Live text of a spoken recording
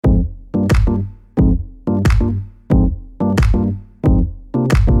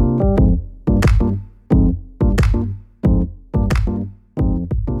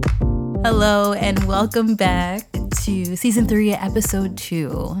and welcome back to season 3, episode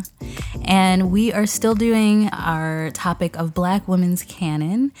 2. And we are still doing our topic of Black women's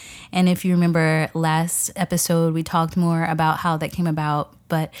canon. And if you remember last episode, we talked more about how that came about.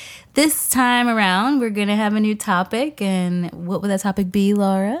 But this time around, we're going to have a new topic. And what would that topic be,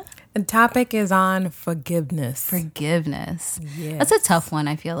 Laura? The topic is on forgiveness. Forgiveness. Yes. That's a tough one,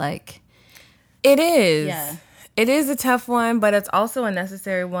 I feel like. It is. Yeah. It is a tough one, but it's also a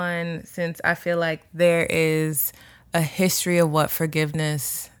necessary one since I feel like there is a history of what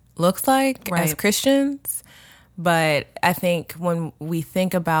forgiveness looks like as Christians. But I think when we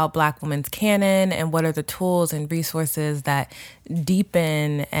think about Black women's canon and what are the tools and resources that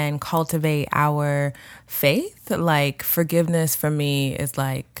deepen and cultivate our faith, like forgiveness for me is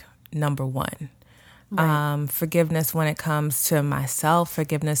like number one. Right. Forgiveness when it comes to myself,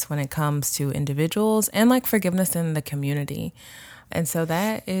 forgiveness when it comes to individuals, and like forgiveness in the community. And so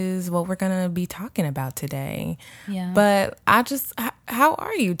that is what we're going to be talking about today. Yeah. But how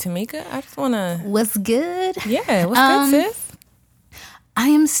are you, Tamika? I just want to... What's good? Yeah, what's good, sis? I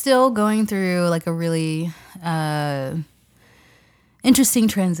am still going through like a really interesting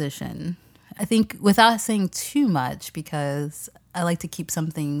transition. I think without saying too much, because I like to keep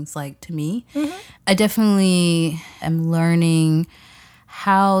some things like to me. Mm-hmm. I definitely am learning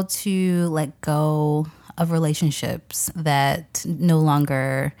how to let go of relationships that no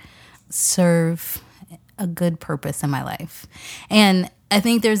longer serve a good purpose in my life. And I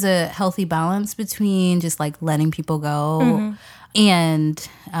think there's a healthy balance between just like letting people go and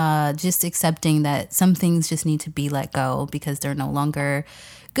just accepting that some things just need to be let go because they're no longer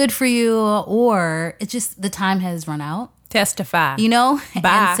good for you, or it's just the time has run out. Testify. You know? Bye.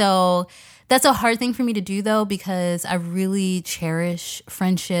 And so that's a hard thing for me to do, though, because I really cherish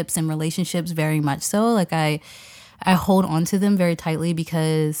friendships and relationships very much so. Like I hold on to them very tightly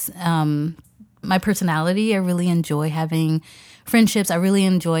because my personality, I really enjoy having friendships. I really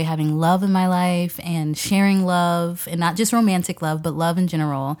enjoy having love in my life and sharing love, and not just romantic love, but love in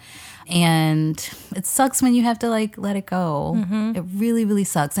general. And it sucks when you have to like let it go. Mm-hmm. It really, really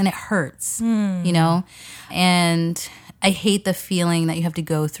sucks. And it hurts, you know? And I hate the feeling that you have to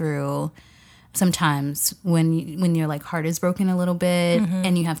go through sometimes when your like heart is broken a little bit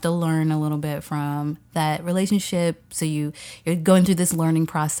and you have to learn a little bit from that relationship. So you're going through this learning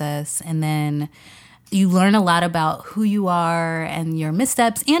process, and then you learn a lot about who you are and your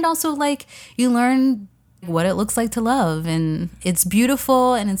missteps, and also like you learn what it looks like to love, and it's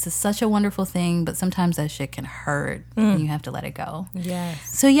beautiful and it's such a wonderful thing, but sometimes that shit can hurt and you have to let it go.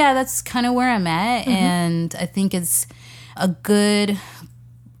 Yes. So yeah, that's kind of where I'm at, and I think it's a good,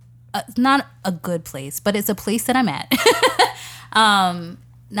 not a good place, but it's a place that I'm at.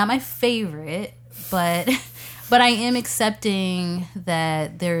 Not my favorite, but I am accepting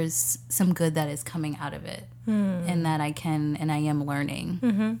that there's some good that is coming out of it, and that I am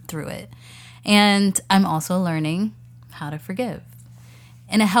learning through it. And I'm also learning how to forgive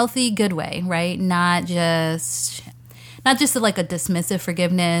in a healthy, good way, right? Not just like a dismissive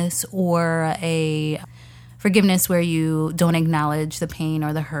forgiveness or a forgiveness where you don't acknowledge the pain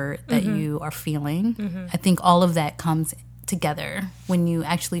or the hurt that you are feeling. I think all of that comes together when you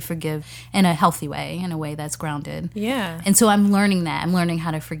actually forgive in a healthy way, in a way that's grounded. Yeah. And so I'm learning that. I'm learning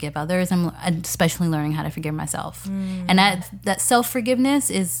how to forgive others. I'm especially learning how to forgive myself. And that self-forgiveness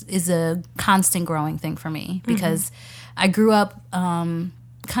is a constant growing thing for me, because I grew up kind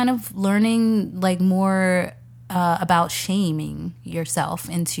of learning like more about shaming yourself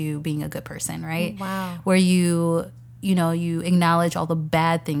into being a good person, right? Wow. Where you acknowledge all the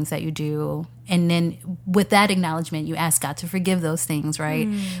bad things that you do, and then with that acknowledgement you ask God to forgive those things, right?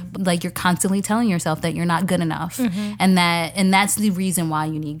 Like you're constantly telling yourself that you're not good enough, and that's the reason why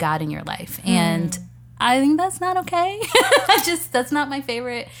you need God in your life. And I think that's not okay. That's not my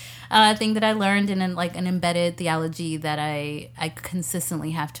favorite thing that I learned in like an embedded theology that I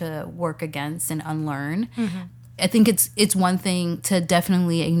consistently have to work against and unlearn. I think it's one thing to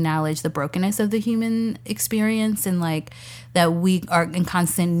definitely acknowledge the brokenness of the human experience, and like that we are in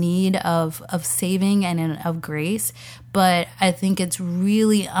constant need of saving and of grace. But I think it's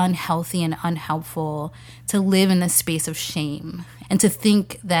really unhealthy and unhelpful to live in this space of shame and to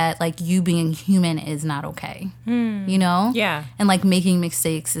think that like you being human is not okay, you know? Yeah. And like making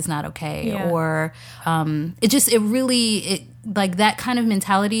mistakes is not okay. Yeah. Or like that kind of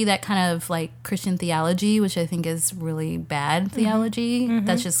mentality, that kind of like Christian theology, which I think is really bad theology.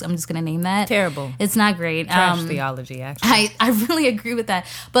 That's just, I'm just going to name that. Terrible. It's not great. Trash theology, actually. I really agree with that.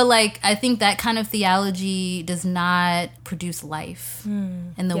 But like, I think that kind of theology does not produce life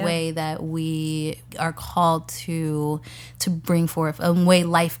in the way that we are called to bring forth, a way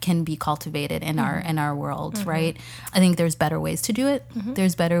life can be cultivated in our world, right? I think there's better ways to do it.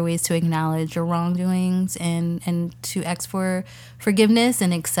 There's better ways to acknowledge your wrongdoings and to ask for forgiveness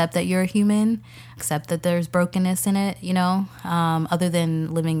and accept that you're a human, accept that there's brokenness in it, you know, other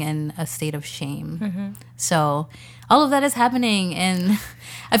than living in a state of shame. So all of that is happening. And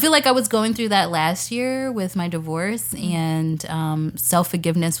I feel like I was going through that last year with my divorce, and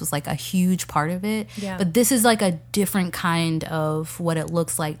self-forgiveness was like a huge part of it. Yeah. But this is like a different kind of what it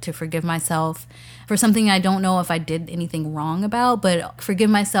looks like to forgive myself for something I don't know if I did anything wrong about, but forgive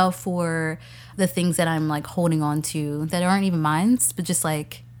myself for the things that I'm like holding on to that aren't even mine, but just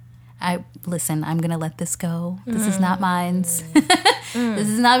like, I'm gonna let this go. This is not mine. This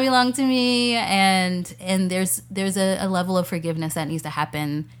does not belong to me. And there's a level of forgiveness that needs to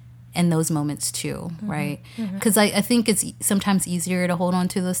happen in those moments too, right? Because I think it's sometimes easier to hold on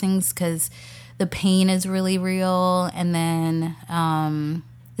to those things because the pain is really real, and then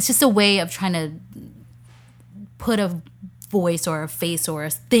it's just a way of trying to put a voice or a face or a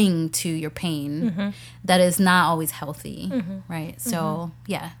thing to your pain that is not always healthy, right? So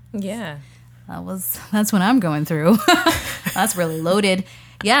yeah that's what I'm going through. That's really loaded.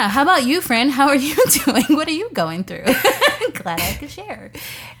 Yeah, how about you, friend? How are you doing? What are you going through? Glad I could share.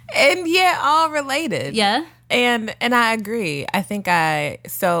 And yeah, all related. Yeah. And I agree. I think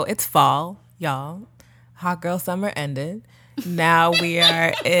so it's fall, y'all. Hot girl summer ended. Now we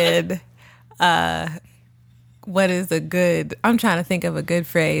are in I'm trying to think of a good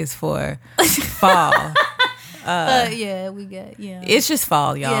phrase for fall. It's just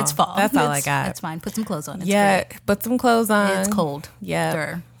fall, y'all. Yeah, it's fall. That's all I got. That's fine. Put some clothes on. It's great. Put some clothes on. It's cold. Yeah.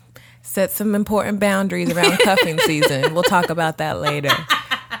 Sure. Set some important boundaries around cuffing season. We'll talk about that later.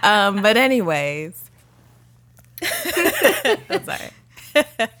 But anyways. I'm sorry.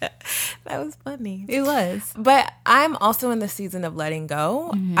 That was funny. It was. But I'm also in the season of letting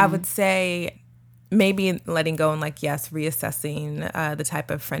go. I would say maybe letting go and like, yes, reassessing the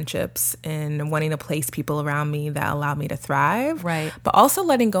type of friendships and wanting to place people around me that allow me to thrive. Right. But also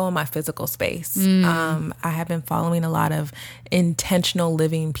letting go in my physical space. I have been following a lot of intentional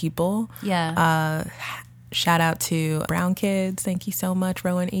living people. Yeah. Shout out to Brown Kids. Thank you so much,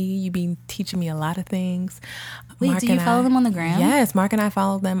 Rowan E. You've been teaching me a lot of things. Wait, Mark do you follow them on the gram? Yes, Mark and I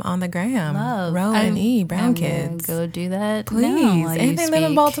follow them on the gram. Love. Rowan E. Brown Kids. Go do that. Please. And they live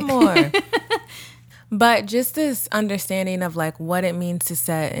in Baltimore. But just this understanding of like what it means to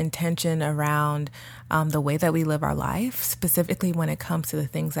set intention around the way that we live our life, specifically when it comes to the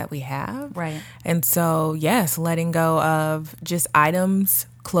things that we have. Right. And so, yes, letting go of just items,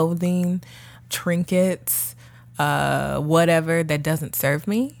 clothing, trinkets, whatever that doesn't serve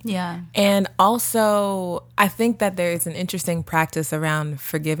me. Yeah. And also, I think that there's an interesting practice around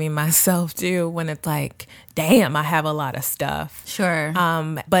forgiving myself too, when it's like, damn, I have a lot of stuff. Sure.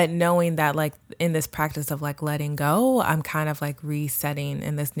 But knowing that like in this practice of like letting go, I'm kind of like resetting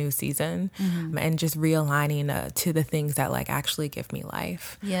in this new season and just realigning to the things that like actually give me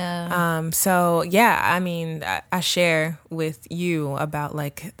life. Yeah. So yeah, I mean, I share with you about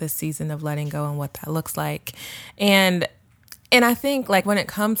like the season of letting go and what that looks like. And I think like when it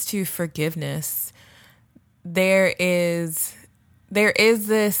comes to forgiveness, there is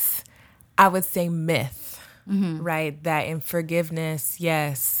this, I would say, myth, right? That in forgiveness,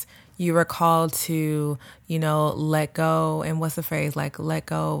 yes, you are called to, let go. And what's the phrase? Like, let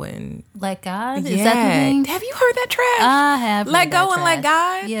go and let God? Yeah. Is that the thing? Have you heard that trash? I have. Let go and let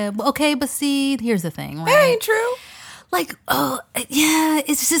God? Yeah. Okay, but see, here's the thing, right? That ain't true. Like, yeah,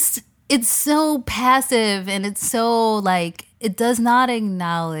 it's so passive, and it's so like, it does not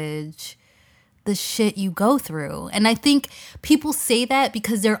acknowledge the shit you go through. And I think people say that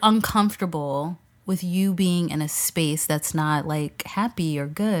because they're uncomfortable with you being in a space that's not like happy or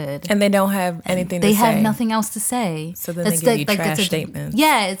good. And they don't have anything to say. They have nothing else to say. So then they give you trash statements.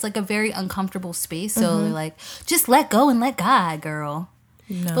 Yeah, it's like a very uncomfortable space. So they're like, just let go and let God, girl.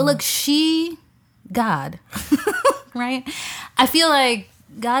 No. But look, God, right? I feel like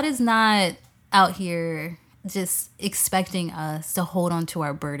God is not out here just expecting us to hold on to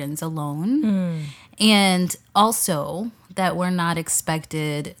our burdens alone. And also that we're not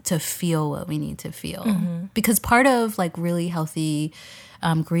expected to feel what we need to feel. Because part of like really healthy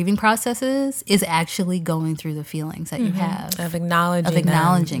grieving processes is actually going through the feelings that you have. Of acknowledging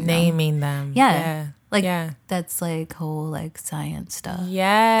them, naming them. Yeah. Like, that's like whole like science stuff.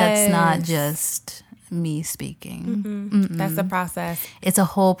 Yes. That's not just me speaking. That's a process. It's a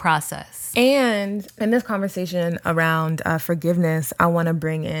whole process. And in this conversation around forgiveness, I want to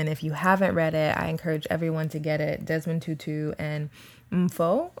bring in, if you haven't read it, I encourage everyone to get it, Desmond Tutu and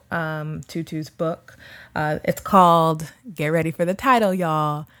Mfo, Tutu's book. It's called, get ready for the title,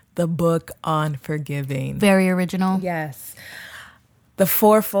 y'all, The Book on Forgiving. Very original. Yes. The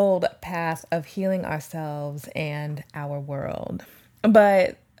fourfold path of healing ourselves and our world.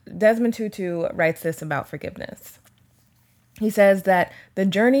 But Desmond Tutu writes this about forgiveness. He says that the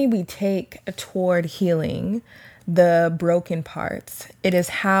journey we take toward healing the broken parts, it is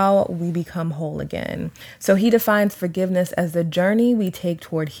how we become whole again. So he defines forgiveness as the journey we take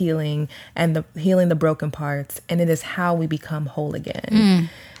toward healing and healing the broken parts, and it is how we become whole again.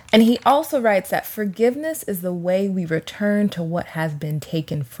 And he also writes that forgiveness is the way we return to what has been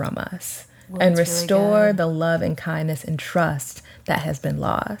taken from us and restore really the love and kindness and trust that has been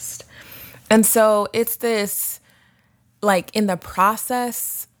lost. And so it's this, like, in the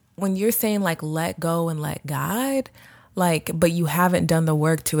process, when you're saying like, let go and let God, like, but you haven't done the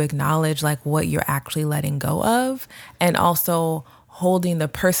work to acknowledge like what you're actually letting go of, and also holding the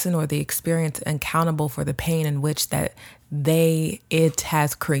person or the experience accountable for the pain in which that it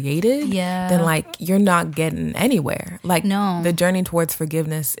has created, then like you're not getting anywhere. Like, no, the journey towards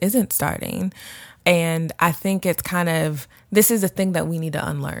forgiveness isn't starting. And I think it's kind of, this is a thing that we need to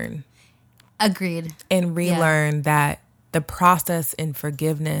unlearn. Agreed. And relearn that the process in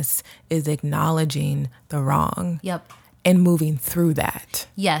forgiveness is acknowledging the wrong. Yep. And moving through that.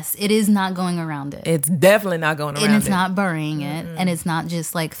 Yes, it is not going around it. It's definitely not going around it. And it's not burying it. And it's not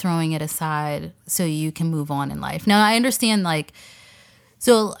just like throwing it aside so you can move on in life. Now, I understand, like,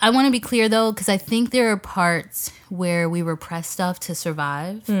 so I want to be clear though, because I think there are parts where we repress stuff to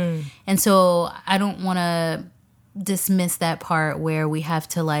survive. And so I don't want to dismiss that part where we have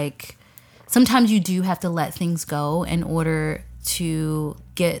to, like, sometimes you do have to let things go in order to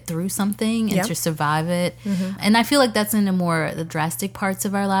get through something and to survive it. And I feel like that's in the drastic parts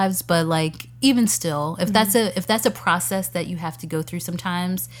of our lives, but like, even still, if that's a process that you have to go through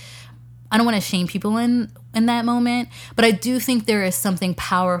sometimes, I don't want to shame people in that moment, but I do think there is something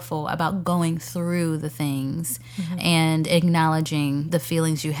powerful about going through the things and acknowledging the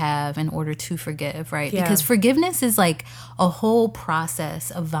feelings you have in order to forgive, right? Yeah. Because forgiveness is like a whole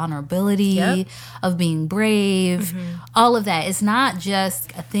process of vulnerability, of being brave, all of that. It's not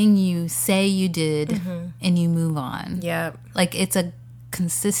just a thing you say you did and you move on. Like, it's a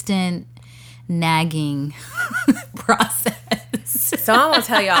consistent nagging process. So I'm going to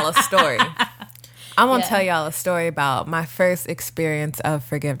tell y'all a story. I'm going to tell y'all a story about my first experience of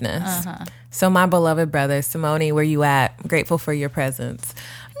forgiveness. So my beloved brother, Simone, where you at? I'm grateful for your presence.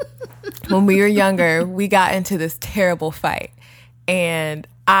 When we were younger, we got into this terrible fight. And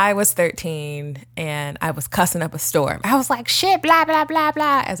I was 13 and I was cussing up a storm. I was like, shit, blah, blah, blah,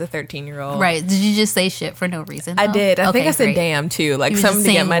 blah, as a 13-year-old. Right. Did you just say shit for no reason, though? I did. I think I said damn, too. Like, something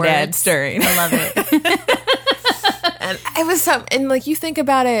to get my dad stirring. I love it. And it was something, and like, you think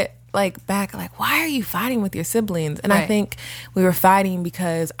about it, like, back, like, why are you fighting with your siblings? And I think we were fighting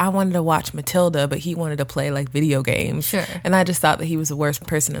because I wanted to watch Matilda, but he wanted to play like video games. Sure. And I just thought that he was the worst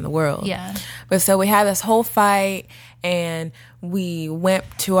person in the world. Yeah. But so we had this whole fight, and we went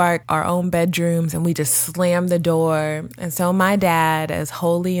to our own bedrooms and we just slammed the door. And so my dad, as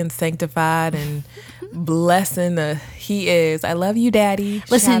holy and sanctified and blessing he is, I love you, Daddy.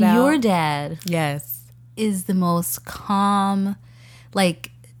 Listen, your dad. Yes. Is the most calm,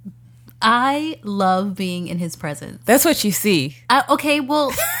 like, I love being in his presence. That's what you see. Okay,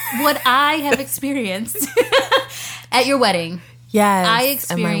 well, what I have experienced at your wedding. Yes, I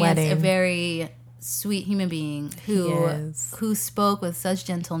experienced a very sweet human being who spoke with such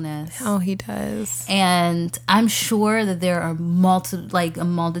gentleness. Oh, he does. And I'm sure that there are a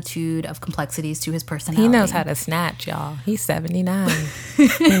multitude of complexities to his personality. He knows how to snatch, y'all. He's 79.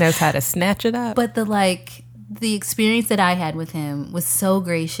 He knows how to snatch it up. But the experience that I had with him was so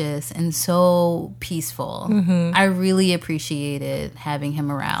gracious and so peaceful. I really appreciated having him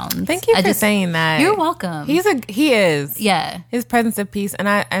around. Thank you for saying that. You're welcome. He is. Yeah. His presence of peace, and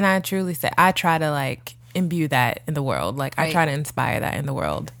I truly say, I try to like imbue that in the world. Like, I try to inspire that in the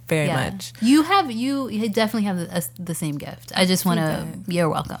world very much. You definitely have the same gift. I just want to. You're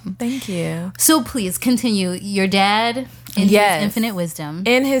welcome. Thank you. So please continue. Your dad, in his infinite wisdom.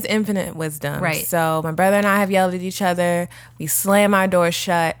 In his infinite wisdom. Right. So my brother and I have yelled at each other. We slam our doors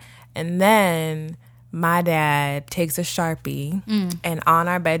shut, and then my dad takes a Sharpie, and on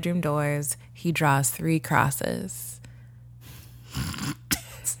our bedroom doors he draws 3 crosses.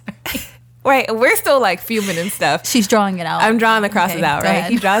 Right, we're still like fuming and stuff. She's drawing it out. I'm drawing the crosses out, right?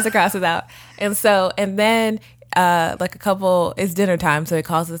 Ahead. He draws the crosses out. And then like it's dinner time, so he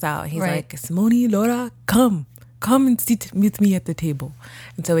calls us out. He's like, Simone, Laura, come and sit with me at the table.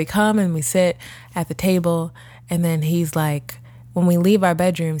 And so we come and we sit at the table, and then he's like, when we leave our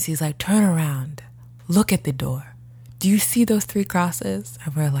bedrooms, he's like, turn around, look at the door. Do you see those 3 crosses?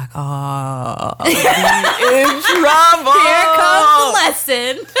 And we're like, oh, in trouble. Here comes the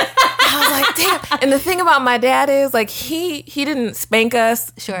lesson. I was like, damn. And the thing about my dad is, like, he didn't spank us,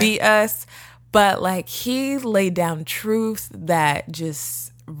 beat us, but, like, he laid down truths that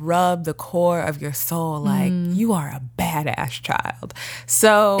just rubbed the core of your soul. Like, you are a badass child.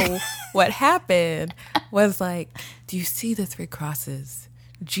 So what happened was, like, do you see the 3 crosses?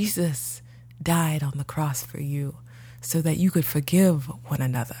 Jesus died on the cross for you, so that you could forgive one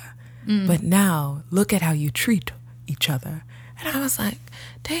another. But now, look at how you treat each other. And I was like,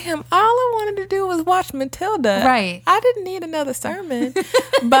 damn, all I wanted to do was watch Matilda. Right. I didn't need another sermon.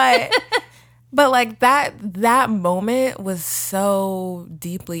 but like that moment was so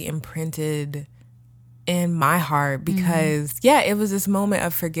deeply imprinted in my heart because, it was this moment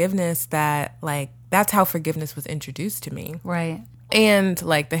of forgiveness that, like, that's how forgiveness was introduced to me. Right. And,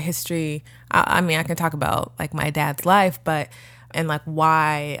 like, the history, I mean, I can talk about, like, my dad's life, and, like,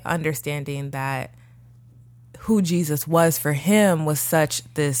 why understanding that who Jesus was for him was such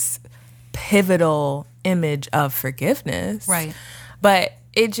this pivotal image of forgiveness. Right. But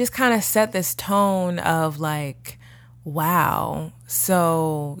it just kind of set this tone of, like, wow,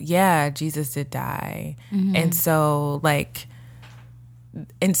 so, yeah, Jesus did die. And so, like,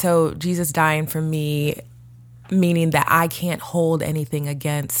 Jesus dying for me, meaning that I can't hold anything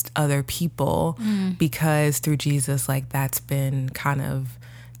against other people because through Jesus, like, that's been kind of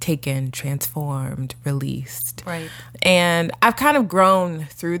taken, transformed, released. Right. And I've kind of grown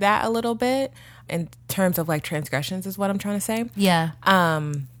through that a little bit in terms of, like, transgressions is what I'm trying to say. Yeah.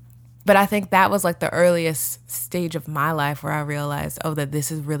 But I think that was, like, the earliest stage of my life where I realized, oh, that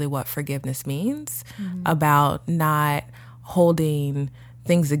this is really what forgiveness means, about not holding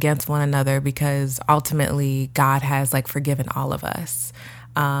things against one another, because ultimately God has, like, forgiven all of us.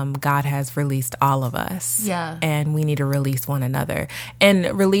 God has released all of us. Yeah. And we need to release one another,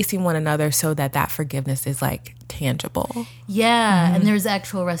 and releasing one another so that forgiveness is, like, tangible. Yeah. And there's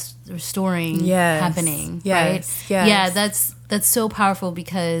actual restoring happening. Yes. Right? Yes. Yeah. That's so powerful,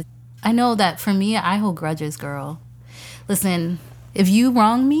 because I know that for me, I hold grudges, girl. Listen, if you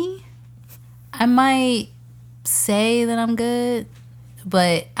wrong me, I might say that I'm good,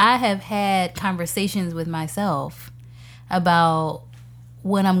 but I have had conversations with myself about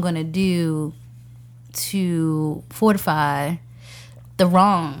what I'm going to do to fortify the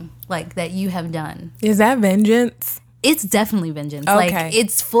wrong, like, that you have done. Is that vengeance? It's definitely vengeance. Okay. Like,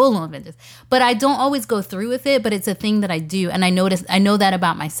 it's full on vengeance. But I don't always go through with it, but it's a thing that I do. And I know that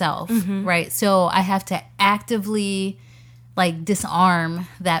about myself, right? So I have to actively, like, disarm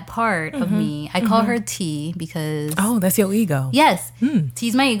that part of me. I call her T because... Oh, that's your ego. Yes.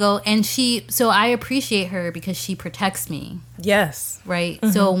 T's my ego. And so I appreciate her because she protects me. Yes. Right?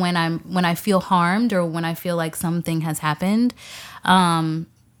 So when I feel harmed, or when I feel like something has happened,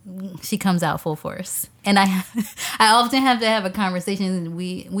 she comes out full force. And I often have to have a conversation.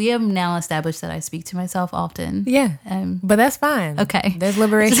 We have now established that I speak to myself often. Yeah. But that's fine. Okay. There's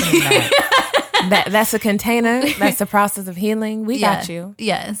liberation in that. That's a container. That's the process of healing. We got you.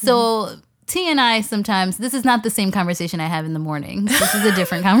 Yeah. So T and I sometimes, this is not the same conversation I have in the morning. This is a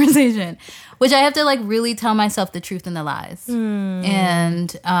different conversation, which I have to, like, really tell myself the truth and the lies.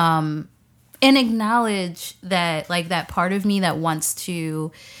 And acknowledge that, like, that part of me that wants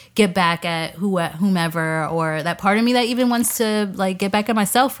to get back at whomever, or that part of me that even wants to, like, get back at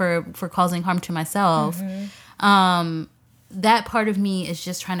myself for causing harm to myself. That part of me is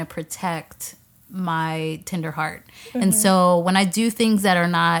just trying to protect my tender heart. And so when I do things that are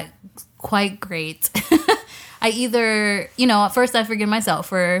not quite great, I either, at first I forgive myself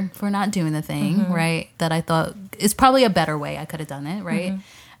for not doing the thing, right, that I thought is probably a better way I could have done it, right?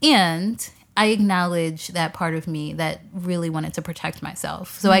 And I acknowledge that part of me that really wanted to protect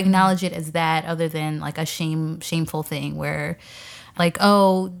myself. So I acknowledge it as that, other than, like, a shameful thing where, like,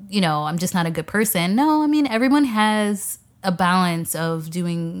 oh, I'm just not a good person. No, I mean, everyone has a balance of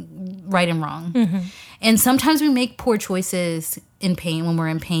doing right and wrong. And sometimes we make poor choices in pain, when we're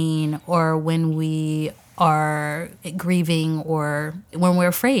in pain, or when we are grieving, or when we're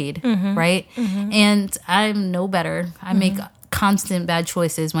afraid, right? And I'm no better. I make constant bad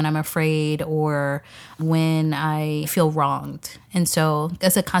choices when I'm afraid, or when I feel wronged. And so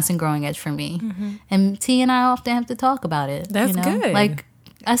that's a constant growing edge for me. And T and I often have to talk about it. That's good. Like,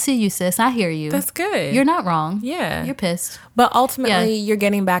 I see you, sis. I hear you. That's good. You're not wrong. Yeah. You're pissed. But ultimately, you're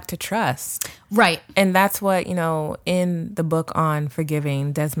getting back to trust. Right. And that's what, in the book on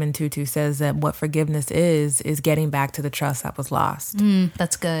forgiving, Desmond Tutu says that what forgiveness is getting back to the trust that was lost.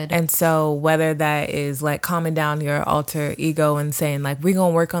 That's good. And so whether that is like calming down your alter ego and saying like, we're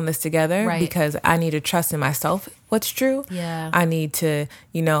going to work on this together because I need to trust in myself what's true. Yeah. I need to,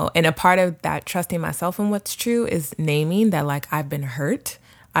 and a part of that trusting myself in what's true is naming that like I've been hurt,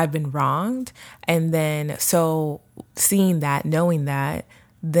 I've been wronged. And then so seeing that, knowing that,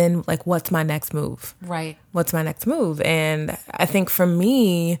 then like, what's my next move? Right. What's my next move? And I think for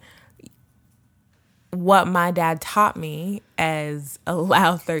me, what my dad taught me as a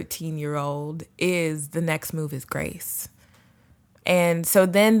loud 13-year-old is the next move is grace. And so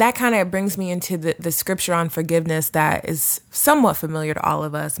then that kind of brings me into the scripture on forgiveness that is somewhat familiar to all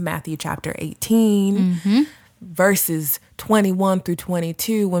of us, Matthew chapter 18, verses 21 through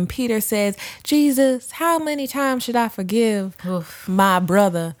 22, when Peter says, Jesus, how many times should I forgive my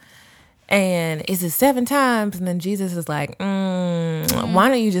brother? And is it 7 times? And then Jesus is like, why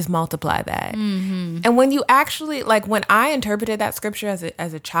don't you just multiply that? And when you actually, like when I interpreted that scripture as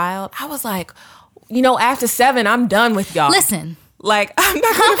a child, I was like, after 7, I'm done with y'all. Listen. Like, I'm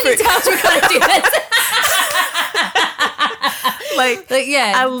not going to... How many times we're going to do this?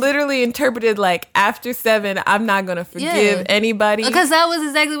 I literally interpreted like after 7, I'm not going to forgive anybody. Because that was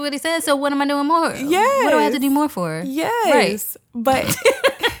exactly what he said. So what am I doing more? Yes. What do I have to do more for? Yes. Right.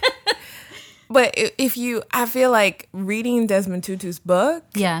 But I feel like reading Desmond Tutu's book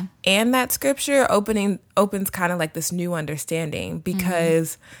and that scripture opens kind of like this new understanding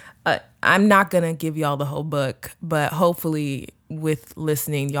because I'm not going to give y'all the whole book, but hopefully with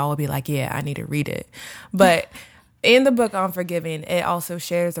listening, y'all will be like, yeah, I need to read it. But in the book on forgiving, it also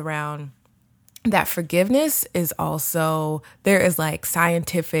shares around that forgiveness is also, there is like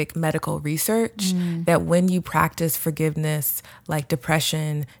scientific medical research that when you practice forgiveness, like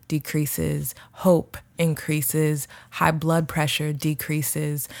depression decreases, hope increases, high blood pressure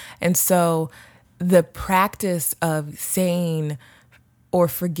decreases. And so the practice of saying or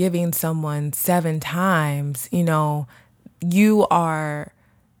forgiving someone 7 times, you are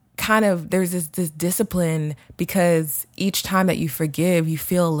kind of, there's this discipline because each time that you forgive, you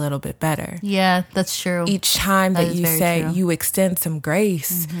feel a little bit better. Yeah, that's true. Each time that you say you extend some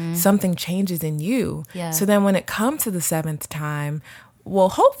grace, something changes in you. Yeah. So then when it comes to the 7th time, well,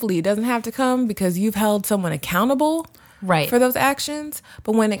 hopefully it doesn't have to come because you've held someone accountable for those actions.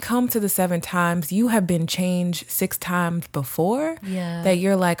 But when it comes to the 7 times, you have been changed 6 times before that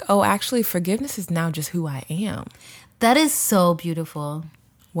you're like, oh, actually forgiveness is now just who I am. That is so beautiful.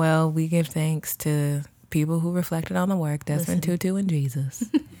 Well, we give thanks to people who reflected on the work, Desmond Tutu and Jesus.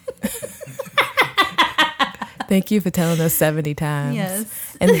 Thank you for telling us 70 times.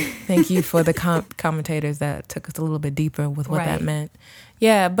 Yes. And thank you for the commentators that took us a little bit deeper with what that meant.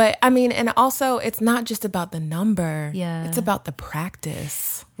 Yeah, but I mean, and also it's not just about the number. Yeah. It's about the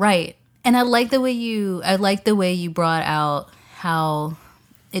practice. Right. And I like the way you brought out how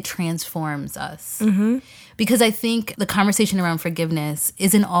it transforms us. Because I think the conversation around forgiveness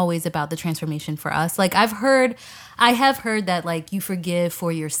isn't always about the transformation for us. Like I have heard that like you forgive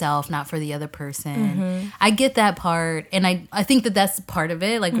for yourself, not for the other person. I get that part. And I think that that's part of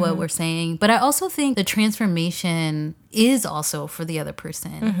it, like what we're saying. But I also think the transformation is also for the other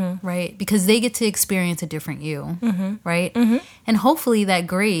person, right? Because they get to experience a different you, right? And hopefully that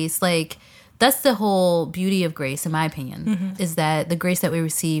grace, like, that's the whole beauty of grace, in my opinion, is that the grace that we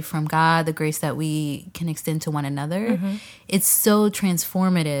receive from God, the grace that we can extend to one another, it's so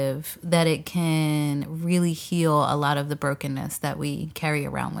transformative that it can really heal a lot of the brokenness that we carry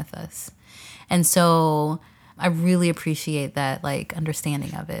around with us. And so I really appreciate that, like,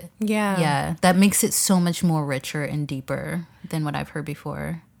 understanding of it. Yeah. Yeah. That makes it so much more richer and deeper than what I've heard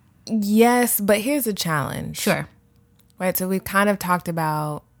before. Yes, but here's a challenge. Sure. Right, so we've kind of talked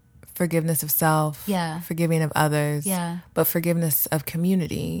about forgiveness of self, forgiving of others, but forgiveness of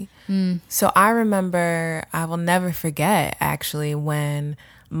community. So I remember, I will never forget actually when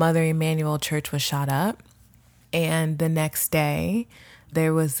Mother Emanuel Church was shot up, and the next day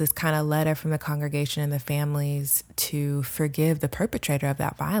there was this kind of letter from the congregation and the families to forgive the perpetrator of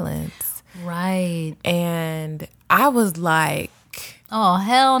that violence. Right. And I was like, oh,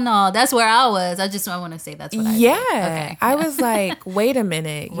 hell no. That's where I was. I want to say that's what I did. Okay. I was like, wait a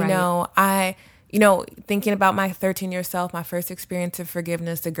minute. Thinking about my 13-year self, my first experience of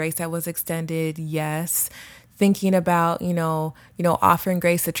forgiveness, the grace that was extended, yes. Thinking about, offering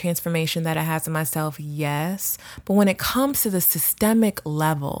grace, the transformation that it has in myself, yes. But when it comes to the systemic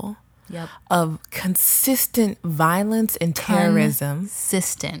level, of consistent violence and terrorism.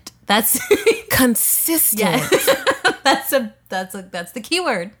 Consistent. That's consistent. Yes. That's the key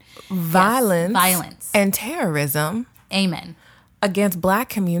word. Violence. Yes. Violence. And terrorism. Amen. Against Black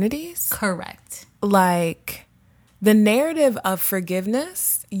communities. Correct. Like, the narrative of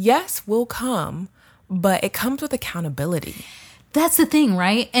forgiveness, yes, will come, but it comes with accountability. That's the thing,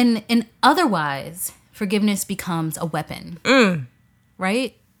 right? And otherwise, forgiveness becomes a weapon,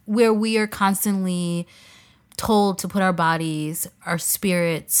 right? Where we are constantly told to put our bodies, our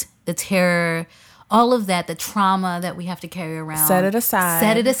spirits, the terror, all of that, the trauma that we have to carry around. Set it aside.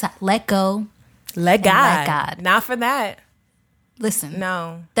 Set it aside. Let go. Let God. Let God. Not for that. Listen.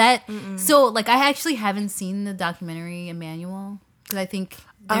 No. That. So, like, I actually haven't seen the documentary Emmanuel because I think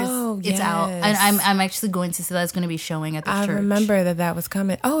it's out. And I'm actually going to see that's going to be showing at the church. I remember that was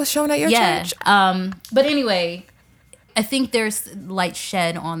coming. Oh, it's showing at your church? But anyway, I think there's light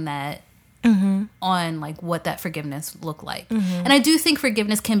shed on that. On like what that forgiveness looked like. And I do think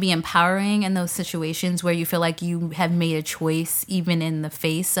forgiveness can be empowering in those situations where you feel like you have made a choice even in the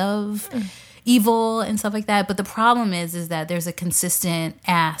face of evil and stuff like that. But the problem is that there's a consistent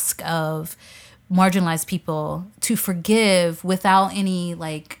ask of marginalized people to forgive without any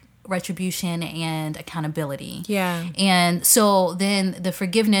like retribution and accountability. Yeah. And so then the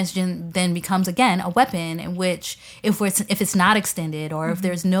forgiveness then becomes again a weapon in which if it's not extended or if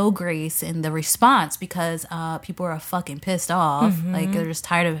there's no grace in the response because people are fucking pissed off, like they're just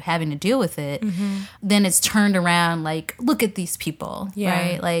tired of having to deal with it, then it's turned around like, look at these people,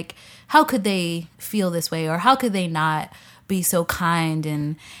 right? Like, how could they feel this way or how could they not be so kind?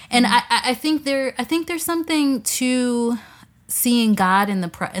 And I think there's something to seeing God in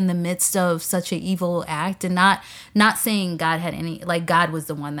the midst of such an evil act, and not saying God had any, like God was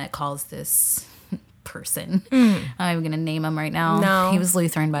the one that caused this person. I'm not even gonna name him right now. No, he was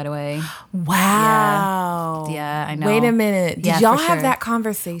Lutheran, by the way. Wow. Yeah, I know. Wait a minute. Did y'all have that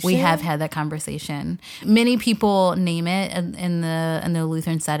conversation? We have had that conversation. Many people name it in the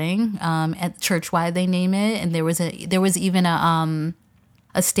Lutheran setting. At churchwide, they name it, and there was even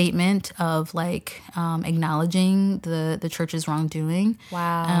a statement of like acknowledging the church's wrongdoing.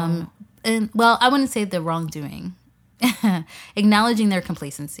 Wow. And well, I wouldn't say the wrongdoing, acknowledging their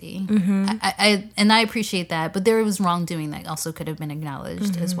complacency. I appreciate that, but there was wrongdoing that also could have been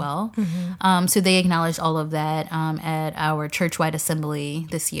acknowledged as well. So they acknowledged all of that at our churchwide assembly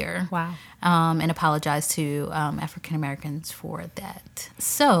this year. Wow. And apologized to African Americans for that.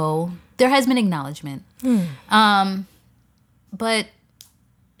 So there has been acknowledgement. But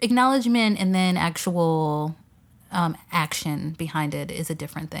acknowledgement and then actual action behind it is a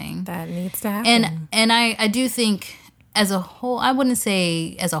different thing. That needs to happen. And I do think as a whole, I wouldn't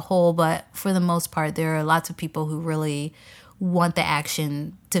say as a whole, but for the most part, there are lots of people who really want the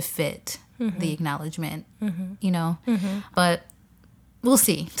action to fit the acknowledgement, you know? But we'll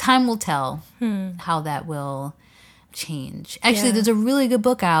see. Time will tell how that will change. Actually, there's a really good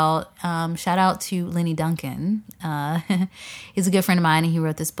book out. Shout out to Lenny Duncan. He's a good friend of mine, and he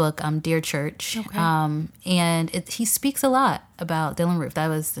wrote this book, Dear Church. Okay. And he speaks a lot about Dylann Roof. That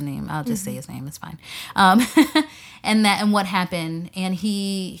was the name. I'll just say his name. It's fine. And what happened. And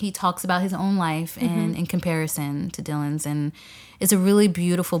he talks about his own life and in comparison to Dylann's. And it's a really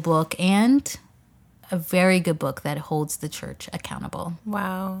beautiful book and a very good book that holds the church accountable.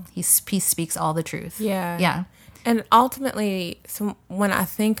 Wow. He speaks all the truth. Yeah. Yeah. And ultimately, so when I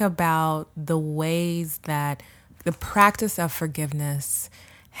think about the ways that the practice of forgiveness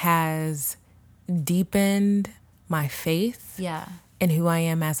has deepened my faith in who I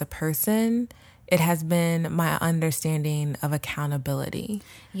am as a person, it has been my understanding of accountability.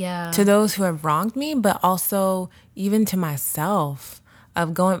 Yeah. To those who have wronged me, but also even to myself,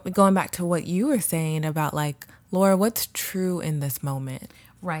 of going back to what you were saying about like, Laura, what's true in this moment?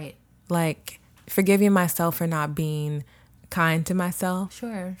 Right. Like, forgiving myself for not being kind to myself.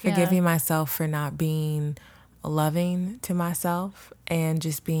 Sure. Forgiving myself for not being loving to myself, and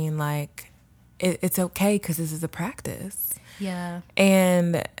just being like, it's okay because this is a practice. Yeah.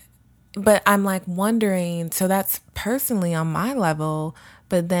 But I'm like wondering, so that's personally on my level,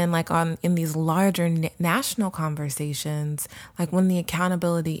 but then like in these larger national conversations, like when the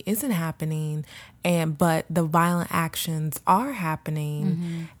accountability isn't happening but the violent actions are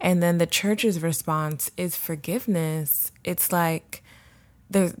happening, and then the church's response is forgiveness, it's like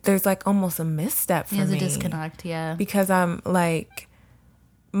there's like almost a misstep for me. There's a disconnect, because I'm like,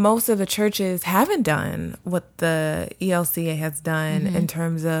 most of the churches haven't done what the ELCA has done in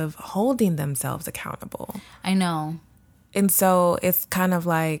terms of holding themselves accountable. I know. And so it's kind of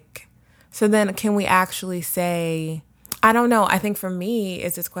like, so then can we actually say, I don't know. I think for me,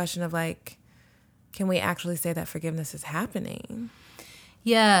 it's this question of like, can we actually say that forgiveness is happening?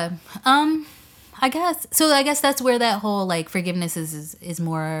 Yeah. I guess that's where that whole like forgiveness is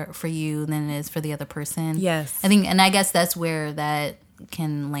more for you than it is for the other person. Yes. I think, and I guess that's where that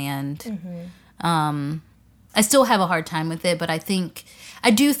can land. I still have a hard time with it, but I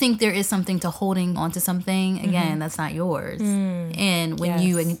do think there is something to holding onto something again that's not yours. And when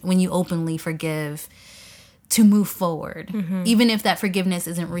you openly forgive, to move forward, even if that forgiveness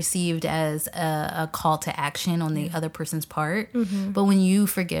isn't received as a call to action on the other person's part. But when you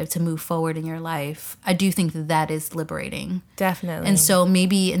forgive to move forward in your life, I do think that is liberating. Definitely. And so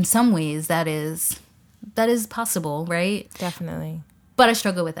maybe in some ways that is possible, right? Definitely. But I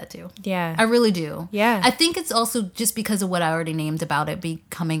struggle with that too. Yeah. I really do. Yeah. I think it's also just because of what I already named about it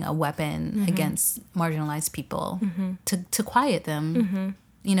becoming a weapon against marginalized people to quiet them.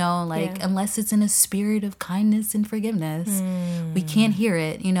 You know, like, unless it's in a spirit of kindness and forgiveness, we can't hear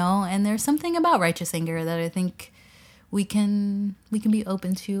it, you know? And there's something about righteous anger that I think we can be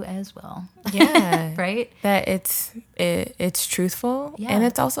open to as well. Yeah. Right? That it's truthful, and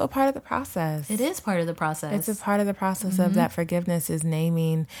it's also a part of the process. It is part of the process. It's a part of the process of that forgiveness is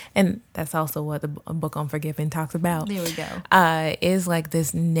naming, and that's also what the book on forgiving talks about. There we go. Is like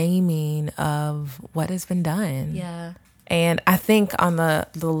this naming of what has been done. Yeah. And I think on the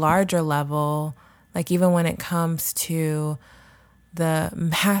larger level, like even when it comes to the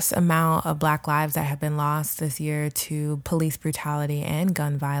mass amount of Black lives that have been lost this year to police brutality and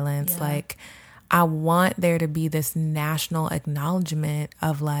gun violence, like I want there to be this national acknowledgement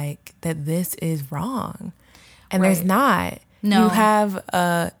of like that this is wrong. And there's not. No. You have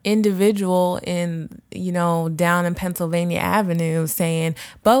a individual in, you know, down in Pennsylvania Avenue saying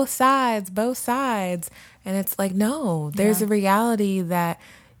both sides. And it's like, no, there's a reality that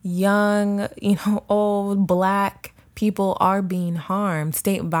young, you know, old Black people are being harmed.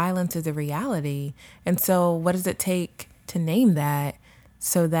 State violence is a reality. And so what does it take to name that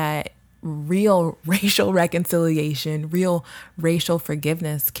so that real racial reconciliation, real racial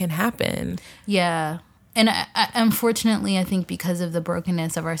forgiveness can happen? Yeah. And I, unfortunately, I think because of the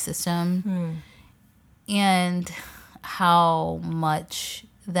brokenness of our system and how much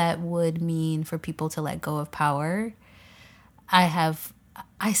that would mean for people to let go of power, I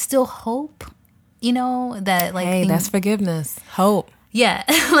still hope, you know, that like... Hey, that's forgiveness. Hope. Yeah.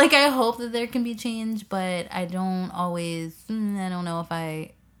 Like I hope that there can be change, but I don't know if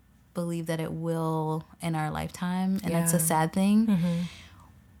I believe that it will in our lifetime. And that's a sad thing.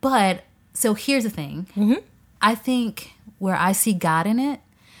 But... So here's the thing. I think where I see God in it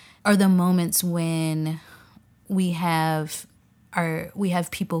are the moments when we have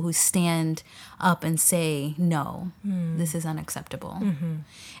people who stand up and say, no, this is unacceptable.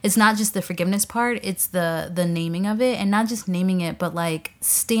 It's not just the forgiveness part, it's the naming of it, and not just naming it, but like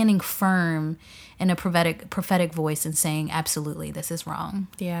standing firm in a prophetic voice and saying, absolutely, this is wrong.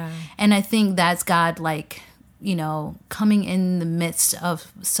 Yeah. And I think that's God, like, you know, coming in the midst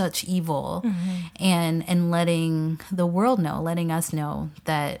of such evil and letting the world know, letting us know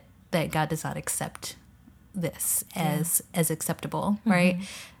that God does not accept this as acceptable, right?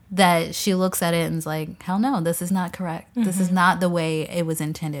 That she looks at it and is like, hell no, this is not correct. This is not the way it was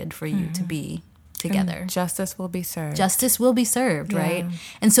intended for you to be together. And justice will be served. Justice will be served, right?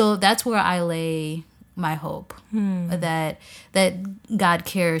 And so that's where I lay my hope, that God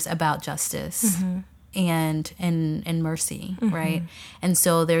cares about justice. And mercy, right? And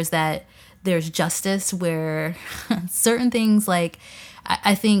so there's justice where certain things, like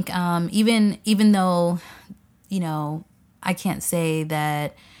I think even though, you know, I can't say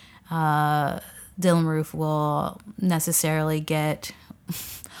that Dylann Roof will necessarily get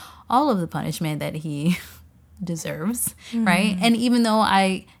all of the punishment that he deserves, right? And even though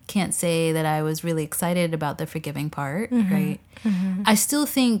I can't say that I was really excited about the forgiving part, right? I still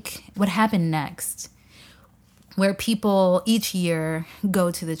think what happened next, where people each year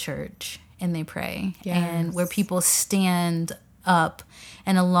go to the church and they pray, and where people stand up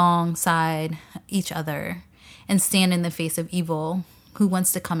and alongside each other and stand in the face of evil who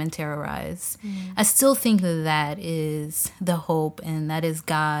wants to come and terrorize. I still think that is the hope, and that is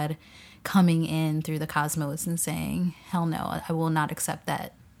God coming in through the cosmos and saying, hell no, I will not accept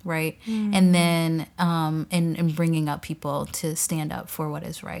that. Right. And then and bringing up people to stand up for what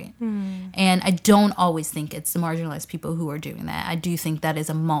is right. And I don't always think it's the marginalized people who are doing that. I do think that is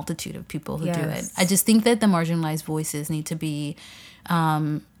a multitude of people who do it. I just think that the marginalized voices need to be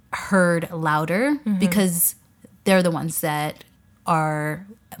heard louder because they're the ones that are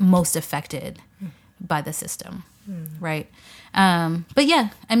most affected by the system. Right. But yeah,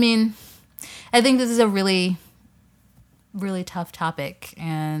 I mean, I think this is a really really tough topic,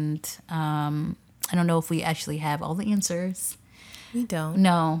 and I don't know if we actually have all the answers. We don't.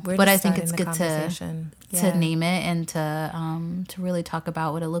 No, but I think it's good to name it and to really talk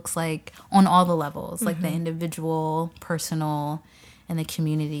about what it looks like on all the levels, like the individual, personal, and the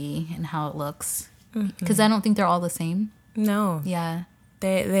community, and how it looks. Because I don't think they're all the same. No. Yeah.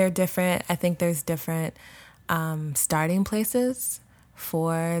 They're different. I think there's different starting places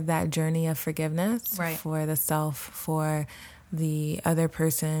for that journey of forgiveness, right, for the self, for the other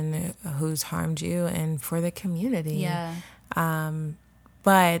person who's harmed you, and for the community. Yeah.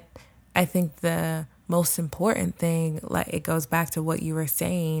 But I think the most important thing, like, it goes back to what you were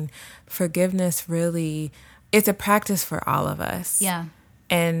saying, forgiveness really, it's a practice for all of us. Yeah.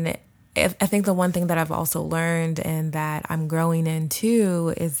 And I think the one thing that I've also learned and that I'm growing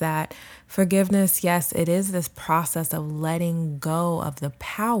into is that forgiveness, yes, it is this process of letting go of the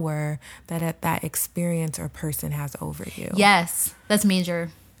power that experience or person has over you. Yes, that's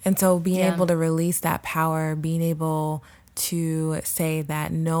major. And so being able to release that power, being able to say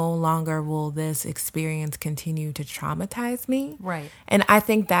that no longer will this experience continue to traumatize me. Right. And I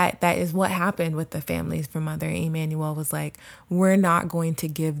think that is what happened with the families for Mother Emanuel, was like, we're not going to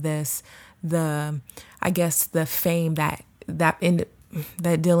give this the fame that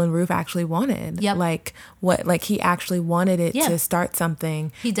Dylann Roof actually wanted. Yep. Like he actually wanted it to start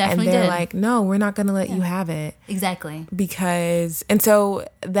something. He definitely did. And they're like, no, we're not going to let you have it. Exactly. And so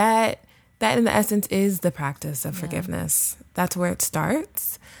that in the essence is the practice of forgiveness. That's where it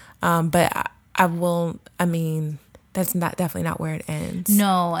starts. But that's definitely not where it ends.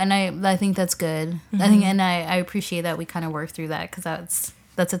 No, and I think that's good. I think, and I appreciate that we kind of work through that, because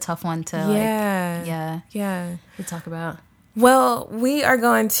that's a tough one to to talk about. Well, we are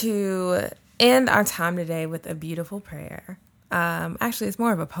going to end our time today with a beautiful prayer. Actually, it's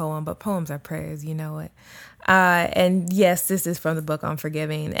more of a poem, but poems are prayers, you know it. And yes, this is from the book on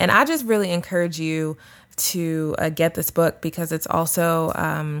forgiving. And I just really encourage you to get this book, because it's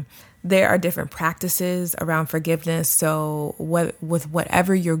also, there are different practices around forgiveness. So with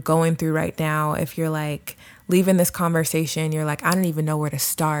whatever you're going through right now, if you're like leaving this conversation, you're like, I don't even know where to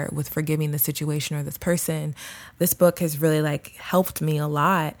start with forgiving the situation or this person, this book has really like helped me a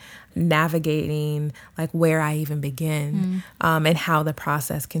lot navigating like where I even begin, and how the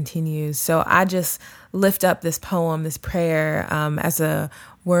process continues. So I just lift up this poem, this prayer, as a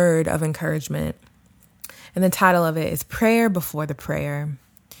word of encouragement. And the title of it is Prayer Before the Prayer.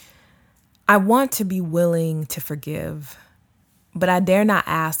 I want to be willing to forgive, but I dare not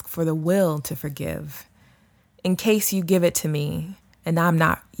ask for the will to forgive, in case you give it to me and I'm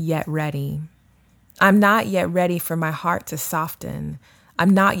not yet ready. I'm not yet ready for my heart to soften.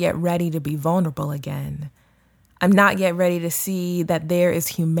 I'm not yet ready to be vulnerable again. I'm not yet ready to see that there is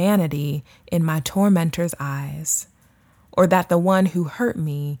humanity in my tormentor's eyes, or that the one who hurt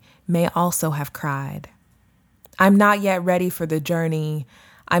me may also have cried. I'm not yet ready for the journey.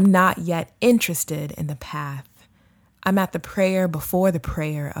 I'm not yet interested in the path. I'm at the prayer before the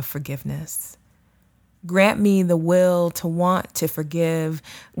prayer of forgiveness. Grant me the will to want to forgive.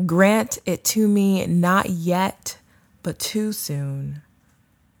 Grant it to me, not yet, but too soon.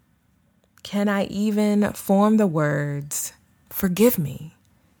 Can I even form the words, forgive me?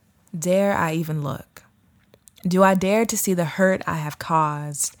 Dare I even look? Do I dare to see the hurt I have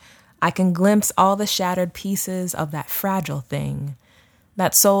caused? I can glimpse all the shattered pieces of that fragile thing,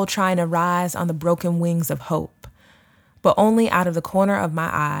 that soul trying to rise on the broken wings of hope. But only out of the corner of my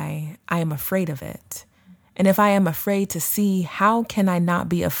eye, I am afraid of it. And if I am afraid to see, how can I not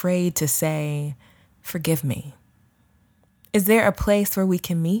be afraid to say, forgive me? Is there a place where we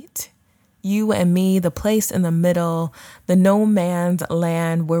can meet? You and me, the place in the middle, the no man's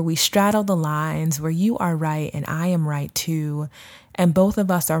land where we straddle the lines, where you are right and I am right too, and both of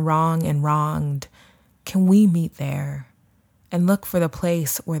us are wrong and wronged. Can we meet there and look for the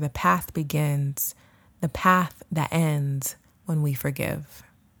place where the path begins, the path that ends when we forgive?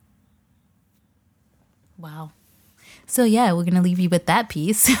 Wow. So yeah, we're going to leave you with that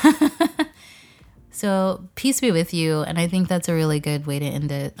piece. So peace be with you. And I think that's a really good way to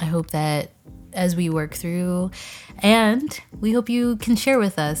end it. I hope that as we work through, and we hope you can share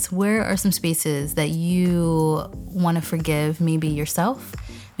with us, where are some spaces that you want to forgive, maybe yourself,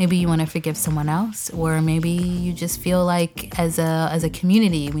 maybe you want to forgive someone else, or maybe you just feel like as a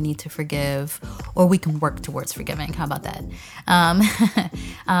community we need to forgive, or we can work towards forgiving. How about that?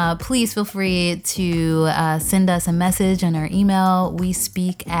 Please feel free to send us a message on our email, we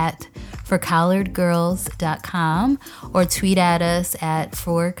speak at forcollardgirls.com, or tweet at us at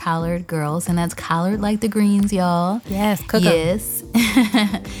forcollardgirls, and that's collard like the greens, y'all. Yes, cook 'em. Yes.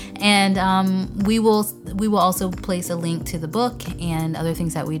 And we will also place a link to the book and other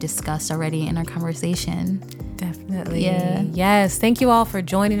things that we discussed already in our conversation. Definitely. Yeah. Yes. Thank you all for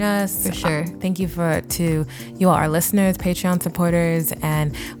joining us. For sure. Thank you to you all, our listeners, Patreon supporters,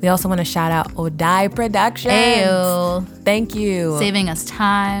 and we also want to shout out Odai Productions. Ayo. Thank you. Saving us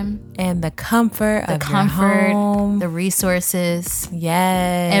time. And the comfort of your home. The resources.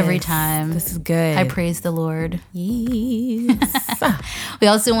 Yes. Every time. This is good. I praise the Lord. Yes. We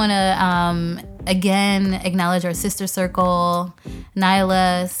also want to, again, acknowledge our sister circle,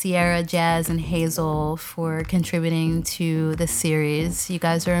 Nyla, Sierra, Jazz, and Hazel, for contributing to this series. You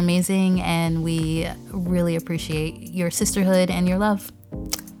guys are amazing, and we really appreciate your sisterhood and your love.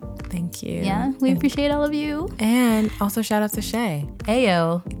 Thank you. Yeah, we appreciate all of you. And also shout out to Shay.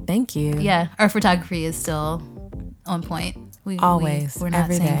 Ayo. Thank you. Yeah, our photography is still on point. Always. We're not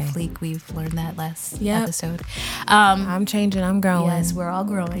every saying day. fleek. We've learned that last Yep. episode. I'm changing. I'm growing. Yes, we're all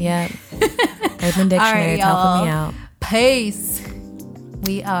growing. Yep. Urban Dictionary All right, helping y'all. me out. Peace.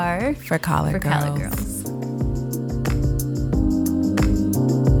 We are For Collared Girls. Girls.